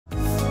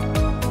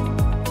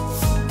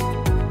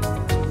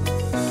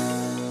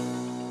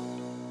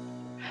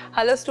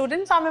Hello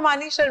students, I'm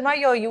Himani Sharma,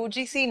 your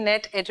UGC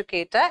NET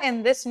educator.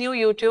 In this new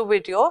YouTube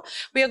video,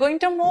 we are going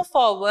to move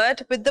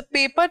forward with the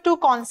paper 2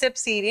 concept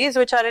series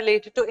which are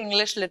related to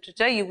English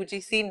literature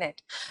UGC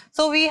NET.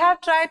 So we have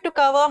tried to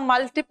cover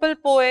multiple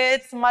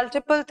poets,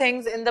 multiple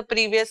things in the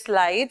previous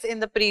slides, in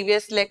the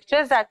previous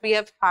lectures that we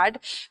have had.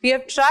 We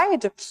have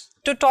tried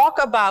to talk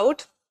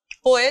about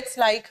poets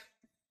like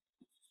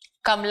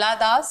Kamala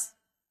Das,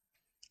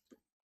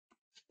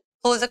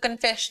 who's a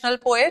confessional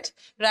poet,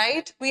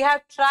 right? We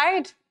have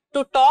tried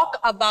to talk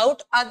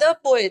about other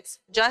poets,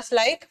 just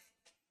like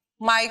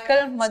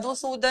Michael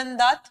Madhusudan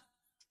Dutt.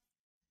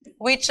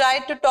 We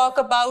tried to talk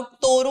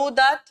about Toru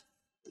Dutt,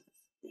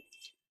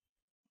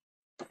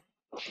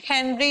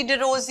 Henry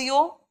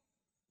Derozio,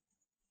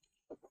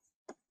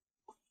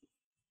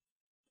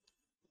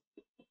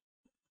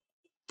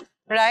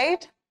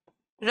 right?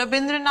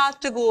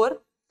 Rabindranath Tagore,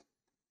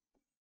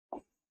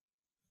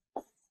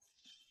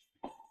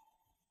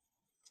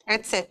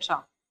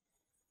 etc.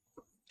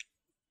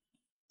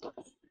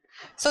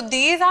 So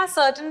these are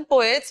certain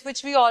poets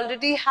which we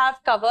already have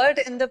covered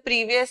in the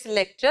previous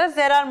lectures.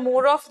 There are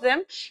more of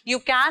them. You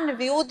can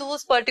view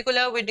those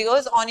particular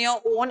videos on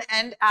your own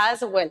end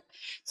as well.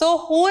 So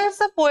who is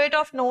the poet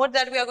of note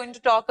that we are going to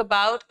talk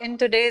about in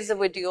today's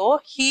video?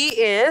 He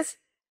is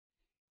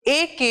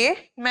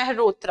A.K.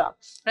 Mehrotra,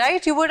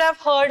 right? You would have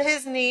heard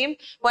his name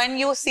when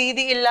you see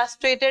the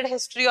illustrated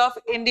history of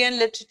Indian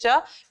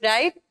literature,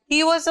 right?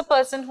 He was the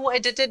person who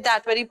edited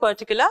that very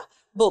particular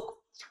book.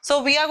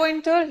 So we are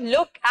going to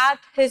look at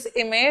his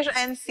image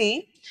and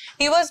see.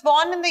 He was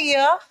born in the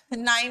year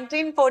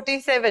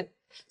 1947.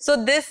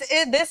 So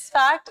this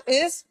fact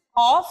is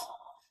of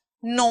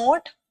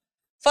note.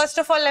 First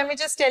of all, let me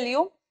just tell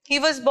you, he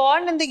was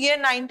born in the year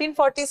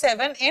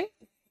 1947 in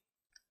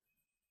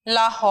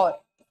Lahore.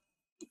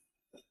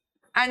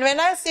 And when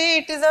I say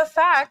it is a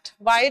fact,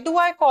 why do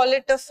I call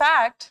it a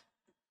fact?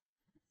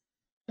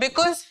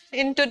 Because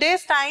in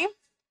today's time,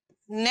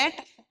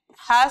 NET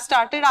has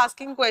started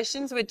asking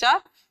questions which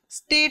are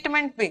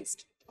statement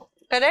based,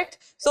 correct?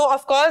 So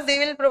of course they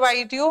will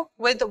provide you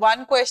with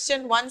one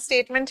question, one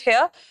statement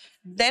here,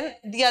 then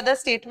the other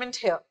statement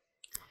here.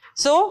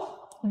 So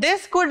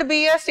this could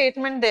be a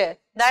statement there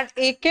that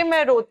A.K.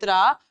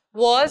 Mehrotra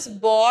was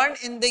born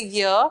in the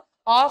year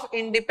of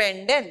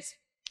independence.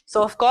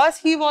 So of course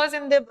he was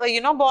in the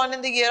born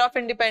in the year of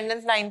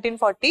independence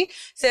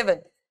 1947.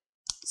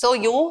 So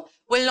you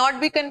will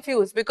not be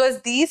confused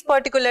because these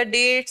particular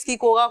dates, ki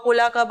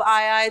Coca-Cola kab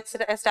aaya, it's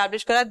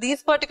established kara,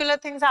 these particular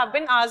things have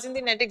been asked in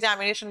the NET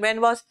examination.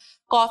 When was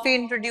coffee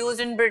introduced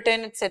in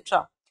Britain,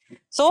 etc.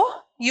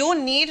 So you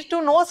need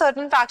to know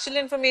certain factual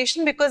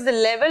information because the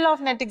level of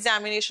NET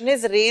examination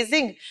is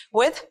raising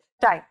with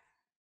time.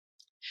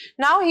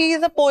 Now he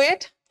is a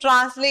poet,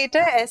 translator,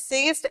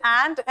 essayist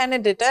and an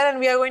editor, and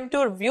we are going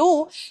to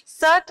review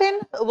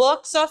certain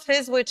works of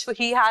his which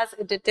he has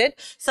edited,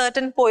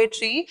 certain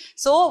poetry.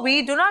 So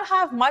we do not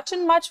have much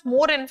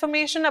more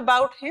information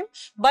about him,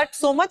 but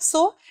so much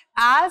so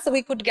as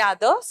we could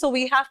gather. So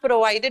we have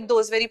provided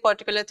those very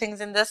particular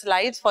things in the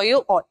slides for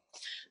you all.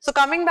 So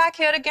coming back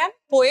here again,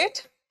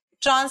 poet,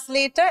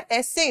 translator,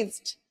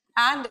 essayist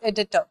and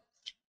editor.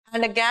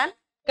 And again,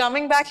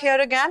 coming back here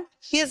again,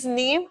 his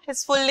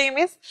full name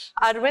is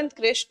Arvind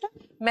Krishna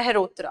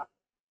Mehrotra.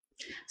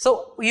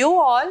 So you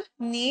all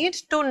need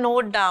to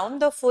note down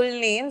the full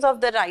names of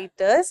the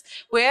writers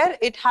where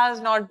it has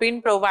not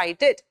been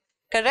provided,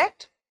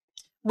 correct?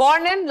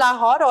 Born in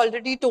Lahore,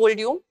 already told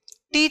you,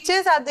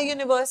 teaches at the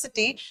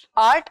University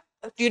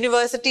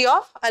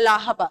of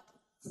Allahabad.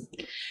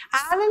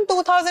 And in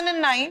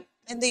 2009,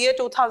 in the year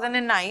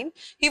 2009,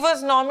 he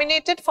was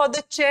nominated for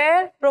the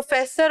Chair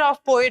Professor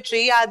of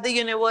Poetry at the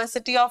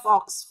University of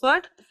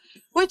Oxford,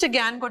 which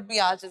again could be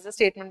asked as a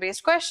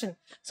statement-based question.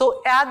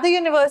 So at the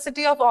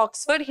University of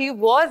Oxford, he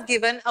was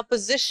given a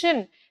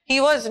position. He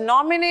was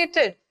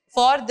nominated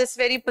for this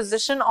very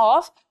position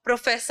of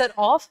Professor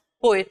of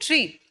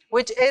Poetry,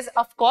 which is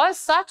of course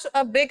such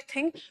a big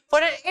thing for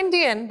an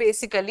Indian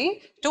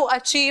basically to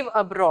achieve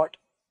abroad.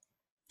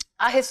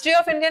 A history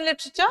of Indian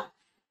literature.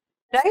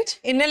 Right?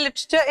 Indian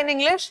literature in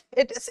English,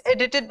 it is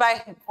edited by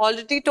him.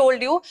 Already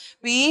told you,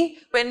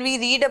 when we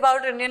read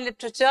about Indian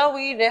literature,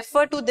 we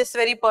refer to this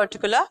very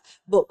particular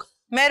book.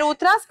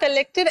 Mehrotra's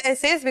collected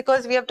essays,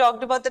 because we have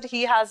talked about that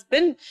he has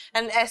been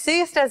an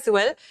essayist as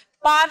well.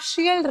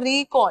 Partial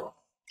Recall,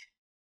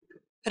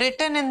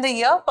 written in the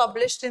year,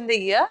 published in the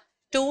year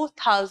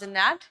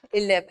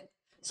 2011.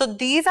 So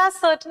these are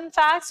certain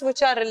facts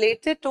which are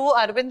related to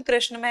Arvind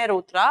Krishna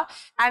Mehrotra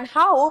and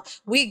how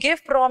we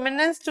give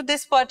prominence to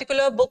this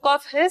particular book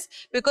of his,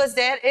 because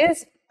there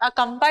is a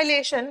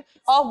compilation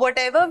of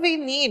whatever we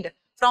need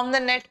from the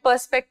NET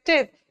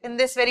perspective in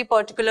this very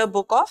particular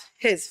book of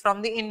his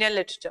from the Indian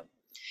literature.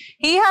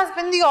 He has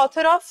been the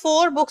author of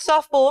 4 books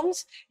of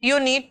poems. You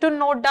need to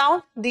note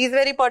down these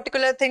very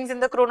particular things in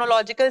the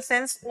chronological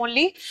sense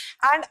only.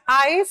 And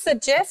I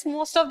suggest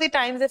most of the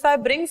times if I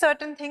bring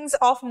certain things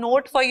of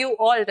note for you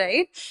all,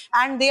 right,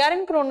 and they are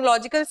in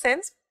chronological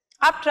sense,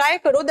 आप try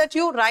करो that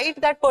you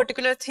write that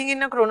particular thing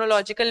in a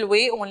chronological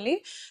way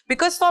only,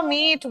 because for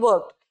me it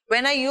worked.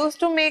 When I used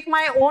to make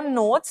my own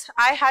notes,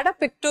 I had a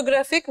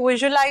pictographic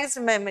visualized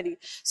memory.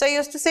 So I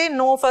used to say,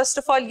 no, first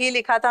of all, ये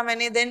लिखा था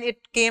मैंने, then it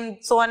came,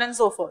 so on and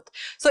so forth.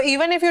 So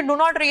even if you do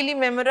not really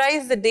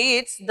memorize the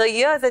dates, the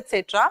years,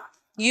 etc.,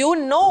 you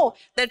know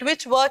that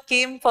which work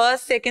came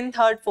first, second,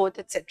 third, fourth,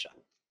 etc.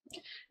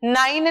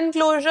 9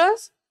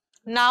 enclosures.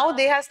 Now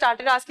they have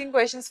started asking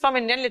questions from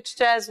Indian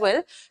literature as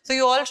well. So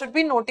you all should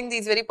be noting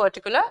these very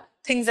particular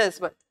things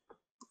as well.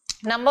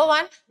 Number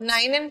 1,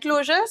 9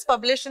 enclosures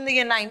published in the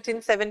year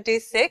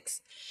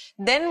 1976.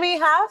 Then we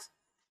have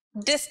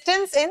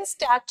Distance in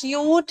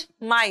Statute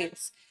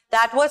Miles.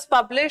 That was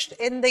published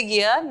in the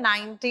year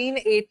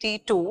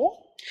 1982.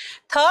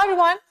 Third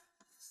one,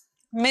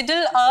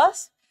 Middle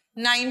Earth,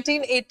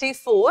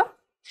 1984.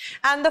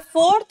 And the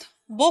fourth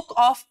book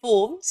of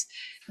poems,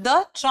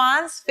 The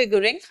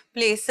Transfiguring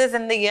Places,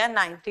 in the year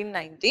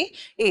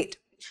 1998.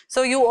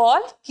 So you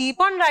all keep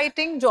on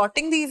writing,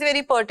 jotting these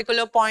very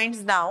particular points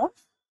down.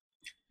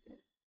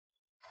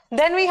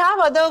 Then we have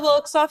other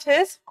works of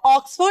his.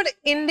 Oxford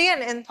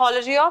Indian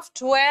Anthology of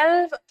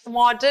 12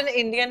 Modern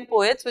Indian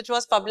Poets, which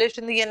was published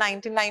in the year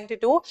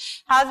 1992,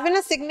 has been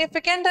a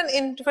significant and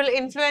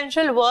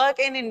influential work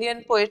in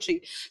Indian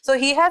poetry. So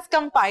he has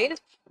compiled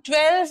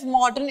 12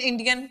 modern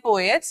Indian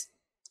poets,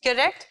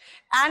 correct,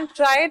 and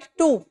tried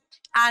to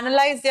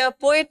analyze their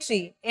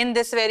poetry in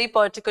this very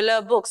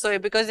particular book. So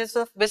because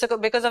of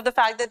the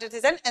fact that it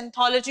is an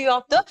anthology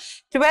of the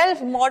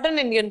 12 modern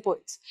Indian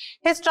poets.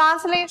 His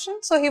translation,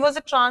 so he was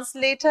a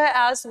translator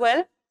as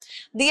well.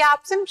 The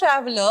Absent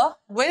Traveller,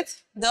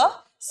 with the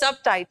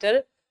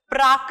subtitle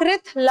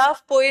Prakrit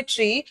Love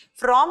Poetry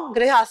from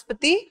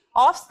Grihaspati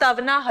of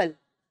Stavanahal,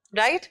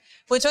 right,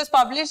 which was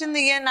published in the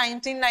year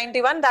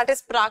 1991. That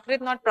is Prakrit,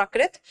 not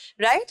Prakrit,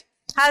 right,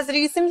 has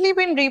recently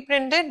been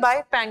reprinted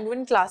by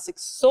Penguin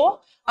Classics.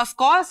 So, of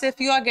course, if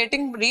you are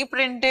getting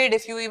reprinted,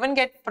 if you even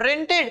get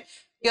printed,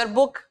 your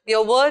book,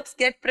 your works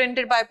get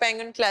printed by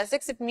Penguin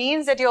Classics, it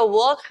means that your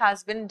work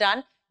has been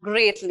done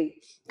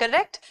greatly,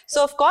 correct?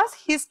 So, of course,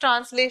 his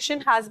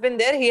translation has been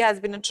there. He has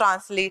been a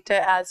translator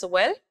as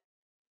well.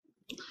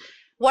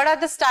 What are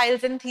the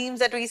styles and themes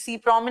that we see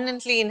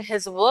prominently in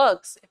his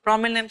works,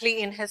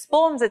 prominently in his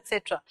poems,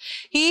 etc.?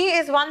 He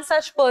is one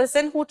such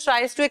person who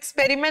tries to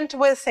experiment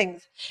with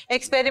things.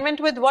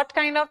 Experiment with what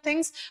kind of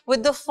things?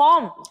 With the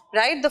form,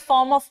 right? The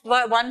form of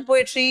one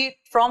poetry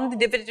from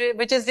the,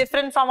 which is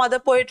different from other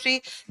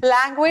poetry,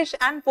 language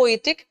and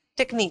poetic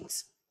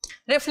techniques.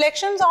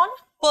 Reflections on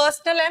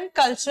personal and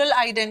cultural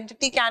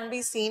identity can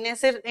be seen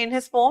in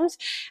his poems,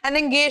 and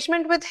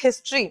engagement with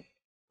history,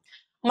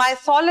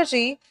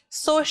 mythology,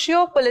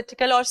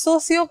 socio-political or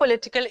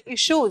socio-political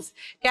issues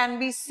can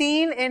be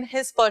seen in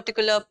his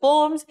particular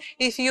poems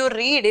if you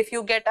read, if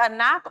you get a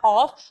knack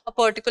of a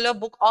particular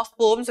book of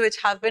poems which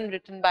have been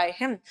written by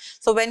him.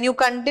 So when you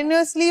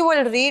continuously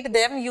will read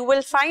them, you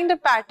will find a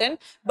pattern,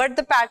 but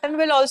the pattern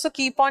will also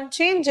keep on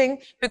changing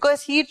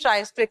because he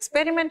tries to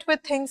experiment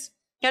with things.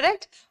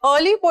 Correct?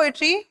 Early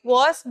poetry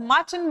was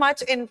much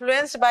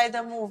influenced by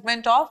the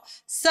movement of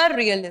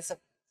surrealism.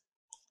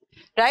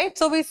 Right?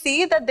 So we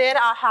see that there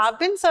have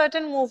been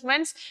certain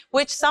movements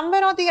which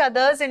somewhere or the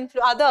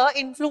other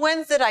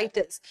influenced the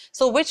writers.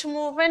 So which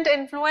movement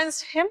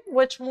influenced him?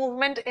 Which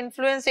movement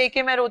influenced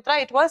A.K.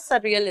 Mehrotra? It was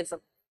surrealism.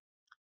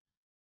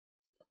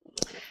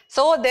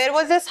 So there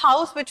was this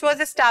house which was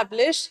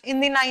established in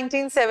the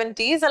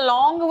 1970s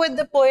along with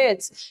the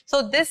poets.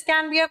 So this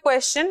can be a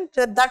question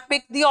that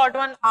pick the odd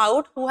one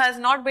out who has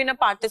not been a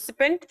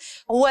participant,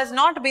 who has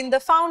not been the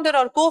founder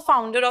or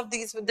co-founder of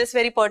this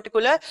very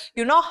particular,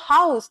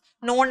 house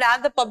known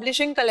as the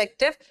publishing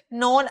collective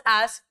known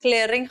as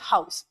Clearing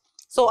House.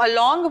 So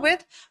along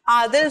with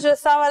Adil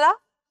Jasawala,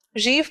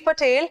 Jeev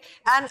Patel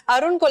and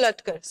Arun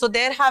Kolatkar. So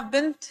there have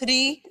been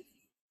 3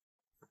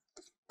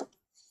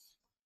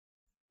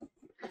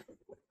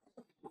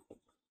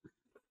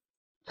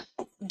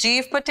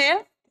 Jeev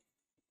Patel,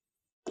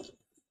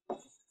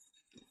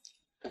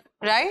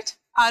 right,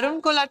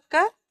 Arun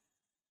Kolatkar,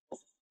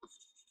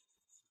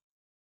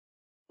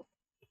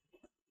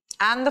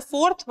 and the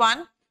 4th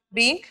one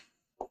being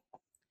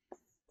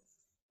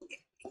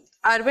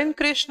Arvind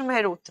Krishna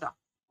Mehrotra.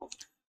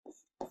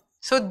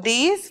 So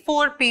these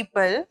 4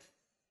 people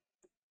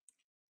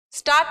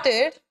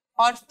started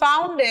or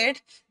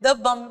founded the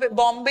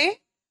Bombay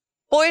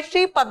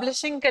Poetry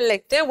Publishing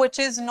Collective, which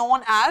is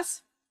known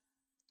as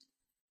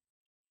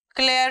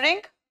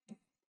Clearing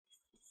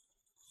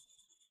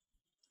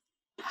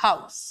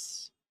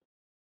House.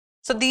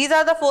 So these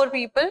are the 4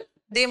 people.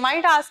 They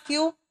might ask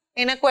you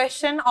in a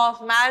question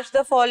of match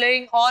the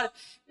following or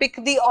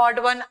pick the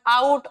odd one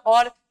out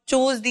or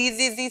choose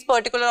these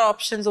particular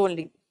options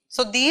only.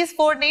 So these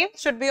 4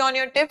 names should be on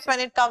your tips when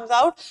it comes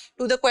out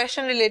to the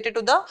question related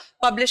to the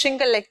publishing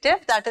collective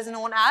that is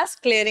known as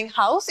Clearing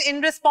House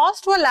in response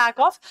to a lack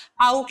of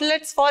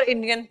outlets for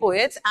Indian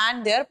poets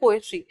and their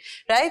poetry,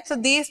 right? So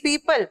these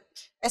people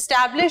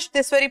established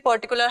this very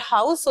particular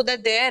house so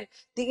that the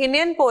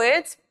Indian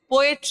poets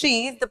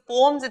poetries, the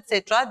poems,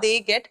 etc., they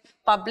get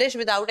published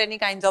without any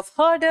kinds of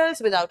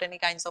hurdles, without any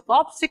kinds of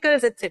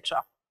obstacles,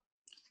 etc.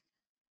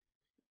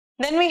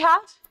 Then we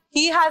have,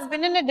 he has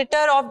been an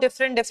editor of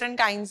different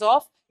kinds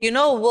of,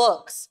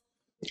 works.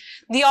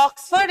 The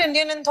Oxford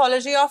Indian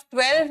Anthology of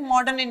 12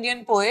 Modern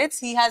Indian Poets,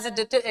 he has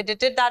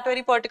edited that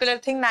very particular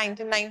thing,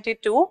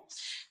 1992,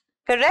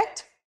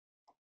 correct?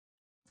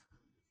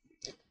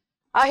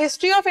 A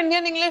History of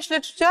Indian English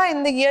Literature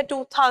in the year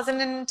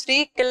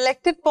 2003,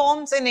 collected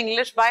poems in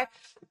English by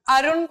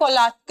Arun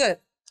Kolatkar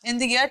in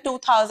the year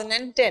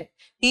 2010.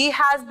 He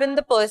has been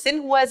the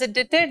person who has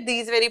edited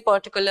these very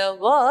particular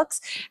works,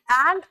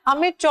 and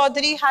Amit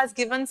Chaudhary has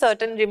given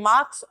certain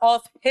remarks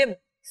of him,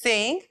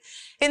 saying,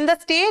 in the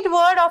state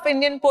word of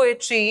Indian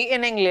poetry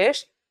in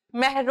English,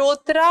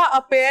 Mehrotra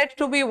appeared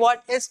to be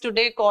what is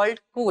today called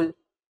cool.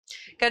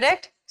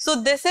 Correct?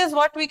 So this is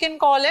what we can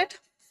call it,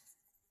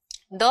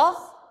 the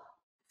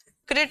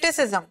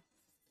criticism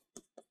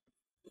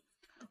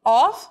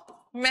of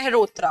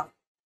Mehrotra.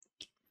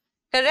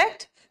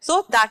 Correct?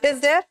 So that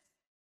is there.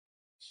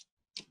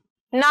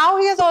 Now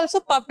he has also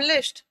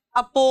published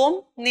a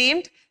poem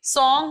named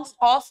Songs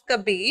of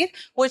Kabir,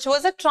 which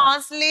was a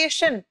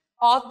translation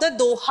of the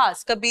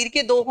Dohas. Kabir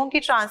ke Dohon ki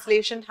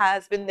translation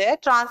has been there,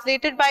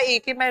 translated by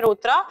A.K.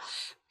 Mehrotra.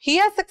 He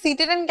has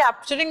succeeded in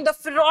capturing the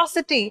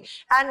ferocity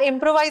and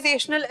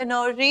improvisational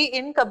energy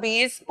in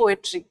Kabir's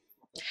poetry.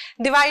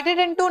 Divided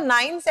into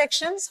 9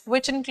 sections,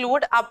 which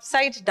include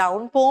upside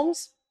down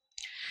poems.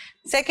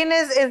 Second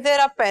is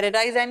there a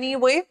paradise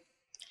anyway?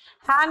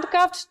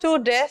 Handcuffed to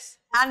death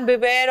and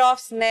beware of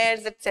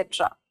snares,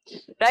 etc.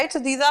 Right? So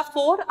these are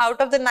 4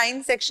 out of the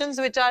 9 sections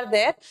which are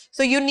there.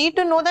 So you need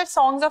to know that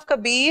Songs of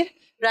Kabir,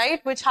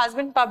 right, which has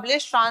been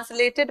published,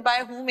 translated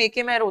by whom?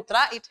 A.K.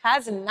 Mehrotra. It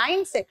has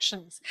 9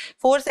 sections.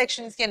 4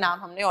 sections ke naam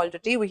humne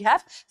already we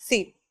have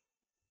seen.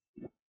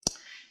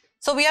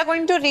 So we are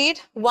going to read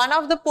one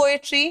of the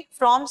poetry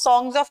from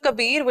Songs of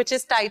Kabir, which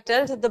is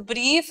titled The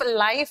Brief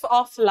Life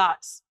of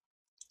Flowers.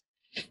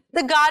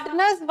 The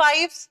gardener's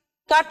wife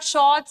cut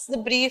short the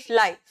brief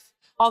life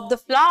of the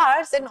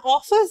flowers and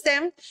offers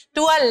them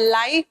to a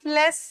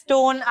lifeless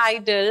stone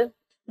idol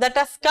that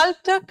a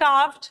sculptor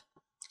carved,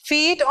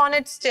 feet on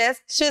its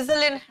chest,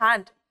 chisel in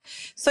hand.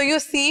 So you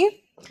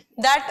see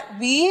that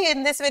we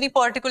in this very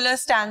particular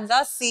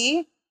stanza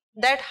see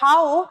that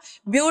how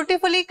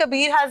beautifully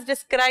Kabir has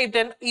described,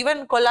 and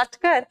even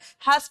Kolatkar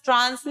has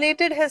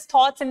translated his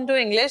thoughts into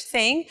English,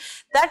 saying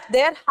that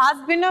there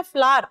has been a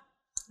flower,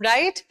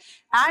 right,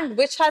 and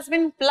which has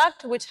been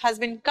plucked, which has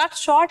been cut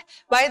short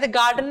by the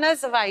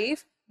gardener's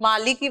wife.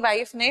 Mali ki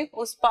wife ne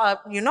us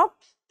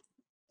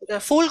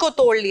फूल को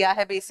तोड़ लिया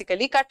है,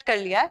 basically cut कर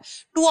लिया है,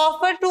 to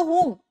offer to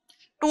whom?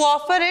 To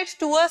offer it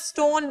to a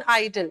stone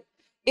idol,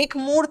 एक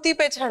मूर्ति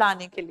पे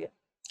चढ़ाने के लिए.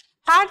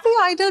 Had the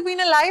idol been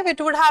alive,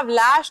 it would have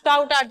lashed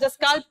out at the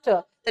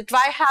sculptor that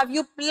why have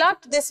you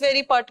plucked this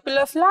very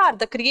particular flower,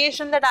 the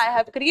creation that I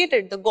have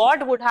created. The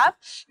god would have,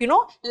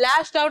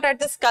 lashed out at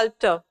the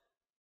sculptor.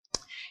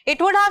 It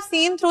would have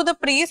seen through the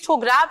priest who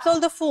grabs all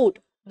the food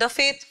the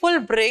faithful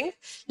bring,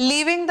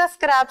 leaving the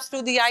scraps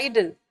to the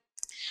idol.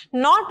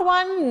 Not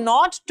one,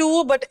 not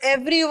two, but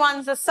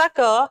everyone's a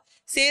sucker,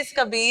 says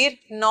Kabir,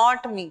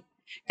 not me.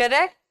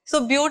 Correct?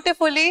 So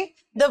beautifully,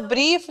 the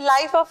brief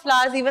life of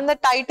flowers, even the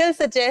title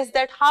suggests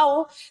that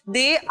how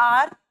they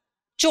are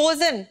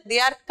chosen, they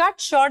are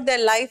cut short,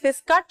 their life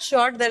is cut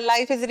short, their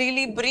life is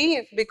really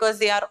brief because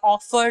they are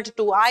offered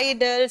to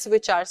idols,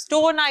 which are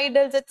stone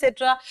idols,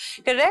 etc.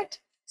 Correct?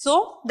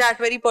 So that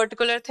very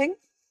particular thing.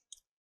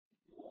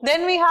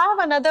 Then we have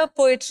another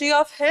poetry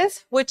of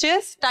his, which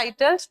is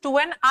titled To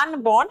an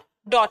Unborn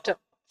Daughter.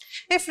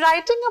 If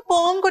writing a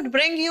poem could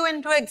bring you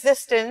into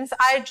existence,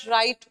 I'd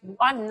write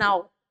one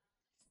now,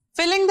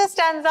 filling the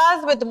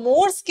stanzas with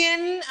more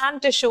skin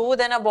and tissue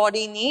than a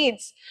body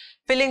needs,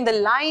 filling the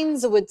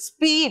lines with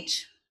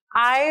speech.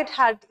 I'd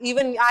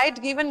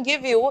even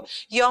give you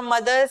your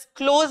mother's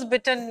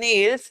close-bitten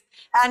nails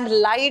and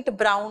light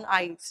brown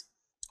eyes,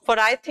 for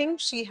I think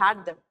she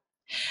had them.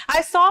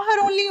 I saw her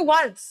only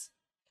once,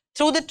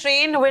 through the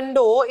train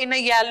window in a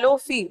yellow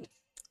field.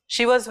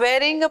 She was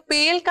wearing a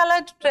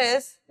pale-colored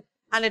dress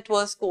and it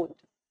was cold.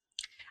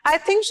 I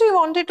think she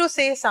wanted to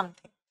say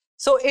something.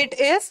 So it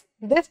is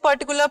this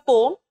particular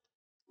poem,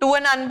 To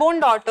an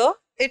Unborn Daughter.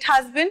 It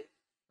has been,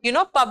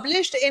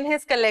 published in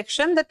his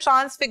collection, The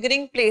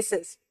Transfiguring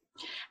Places.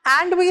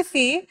 And we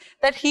see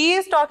that he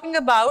is talking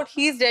about,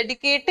 he is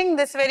dedicating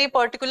this very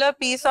particular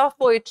piece of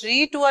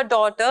poetry to a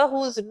daughter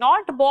who is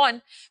not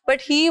born,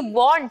 but he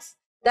wants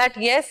that,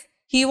 yes,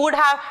 he would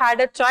have had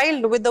a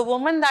child with the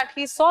woman that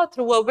he saw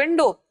through a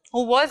window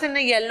who was in a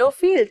yellow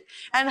field,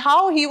 and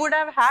how he would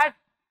have had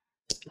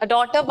a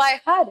daughter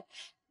by her.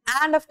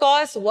 And of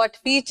course, what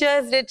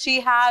features did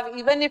she have?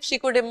 Even if she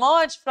could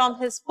emerge from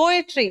his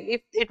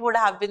poetry, it would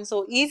have been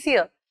so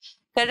easier.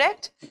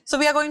 Correct? So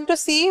we are going to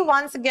see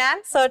once again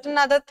certain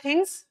other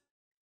things.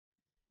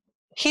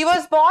 He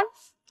was born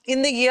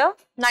in the year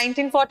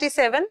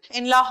 1947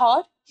 in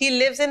Lahore. He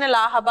lives in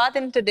Allahabad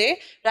in today,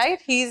 right?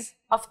 He's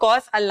of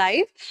course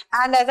alive.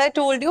 And as I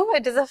told you,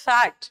 it is a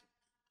fact.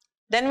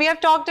 Then we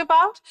have talked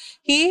about,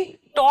 he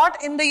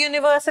taught in the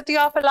University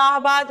of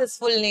Allahabad. His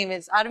full name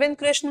is Arvind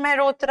Krishna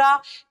Mehrotra.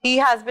 He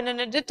has been an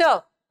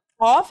editor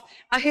of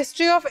A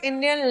History of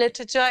Indian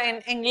Literature in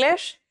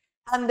English.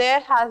 And there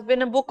has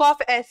been a book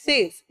of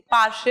essays,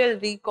 Partial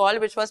Recall,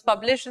 which was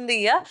published in the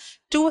year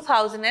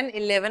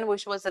 2011,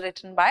 which was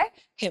written by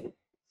him.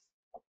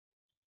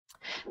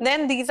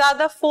 Then these are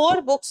the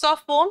 4 books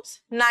of poems.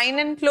 9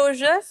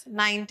 Enclosures,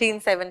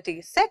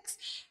 1976.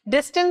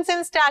 Distance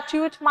in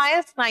Statute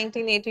Miles,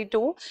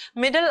 1982.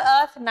 Middle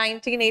Earth,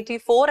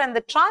 1984. And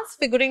The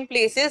Transfiguring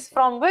Places,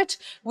 from which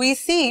we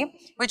see,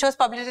 which was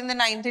published in the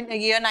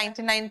year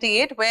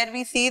 1998, where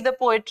we see the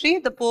poetry,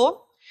 the poem,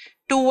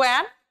 To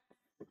an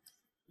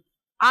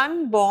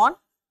Unborn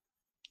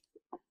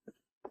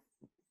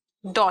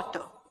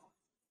Daughter.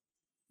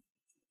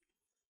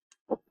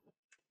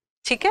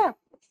 Okay?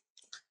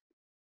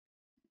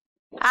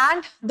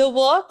 And the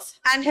works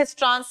and his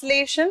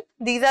translation,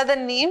 these are the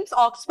names: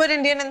 Oxford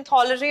Indian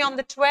Anthology on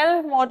the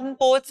 12 modern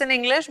poets in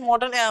English,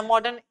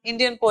 modern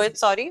Indian poets,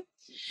 sorry.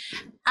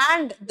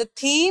 And the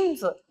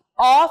themes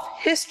of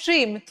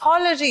history,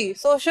 mythology,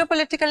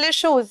 socio-political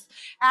issues,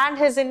 and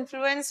his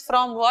influence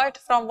from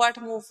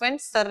what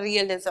movement?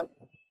 Surrealism.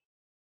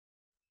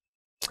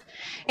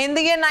 In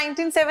the year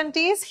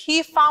 1970s,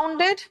 he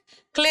founded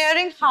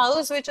Clearing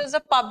House, which is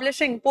a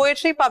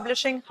poetry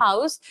publishing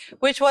house,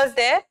 which was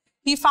there.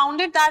 He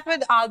founded that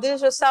with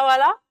Adarsh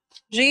Rasawala,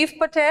 Jeev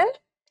Patel,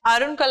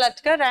 Arun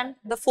Kalatkar, and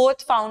the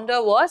 4th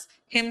founder was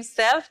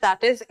himself,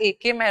 that is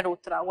A.K.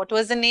 Mehrotra. What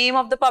was the name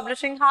of the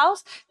publishing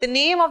house? The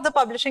name of the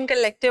publishing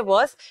collective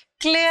was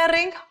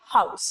Clearing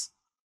House.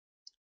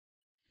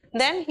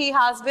 Then he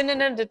has been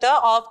an editor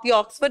of the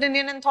Oxford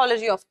Indian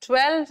Anthology of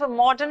 12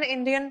 modern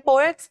Indian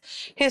poets,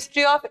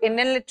 History of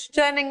Indian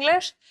Literature in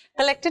English,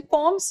 collected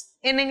poems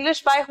in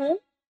English by whom?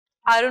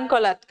 Arun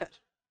Kalatkar.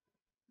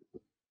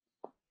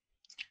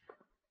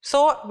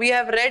 So we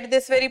have read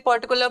this very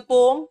particular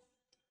poem,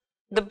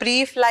 The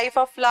Brief Life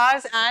of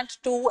Flowers and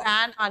To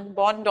an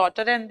Unborn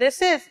Daughter. And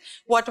this is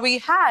what we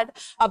had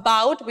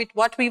about,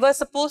 what we were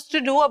supposed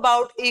to do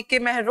about A.K.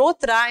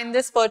 Mehrotra in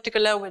this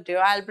particular video.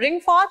 I'll bring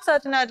forth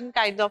certain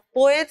kinds of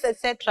poets,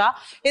 etc.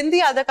 in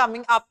the other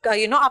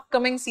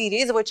upcoming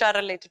series, which are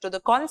related to the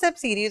concept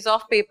series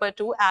of paper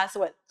 2 as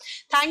well.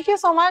 Thank you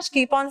so much.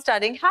 Keep on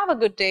studying. Have a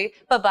good day.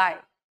 Bye-bye.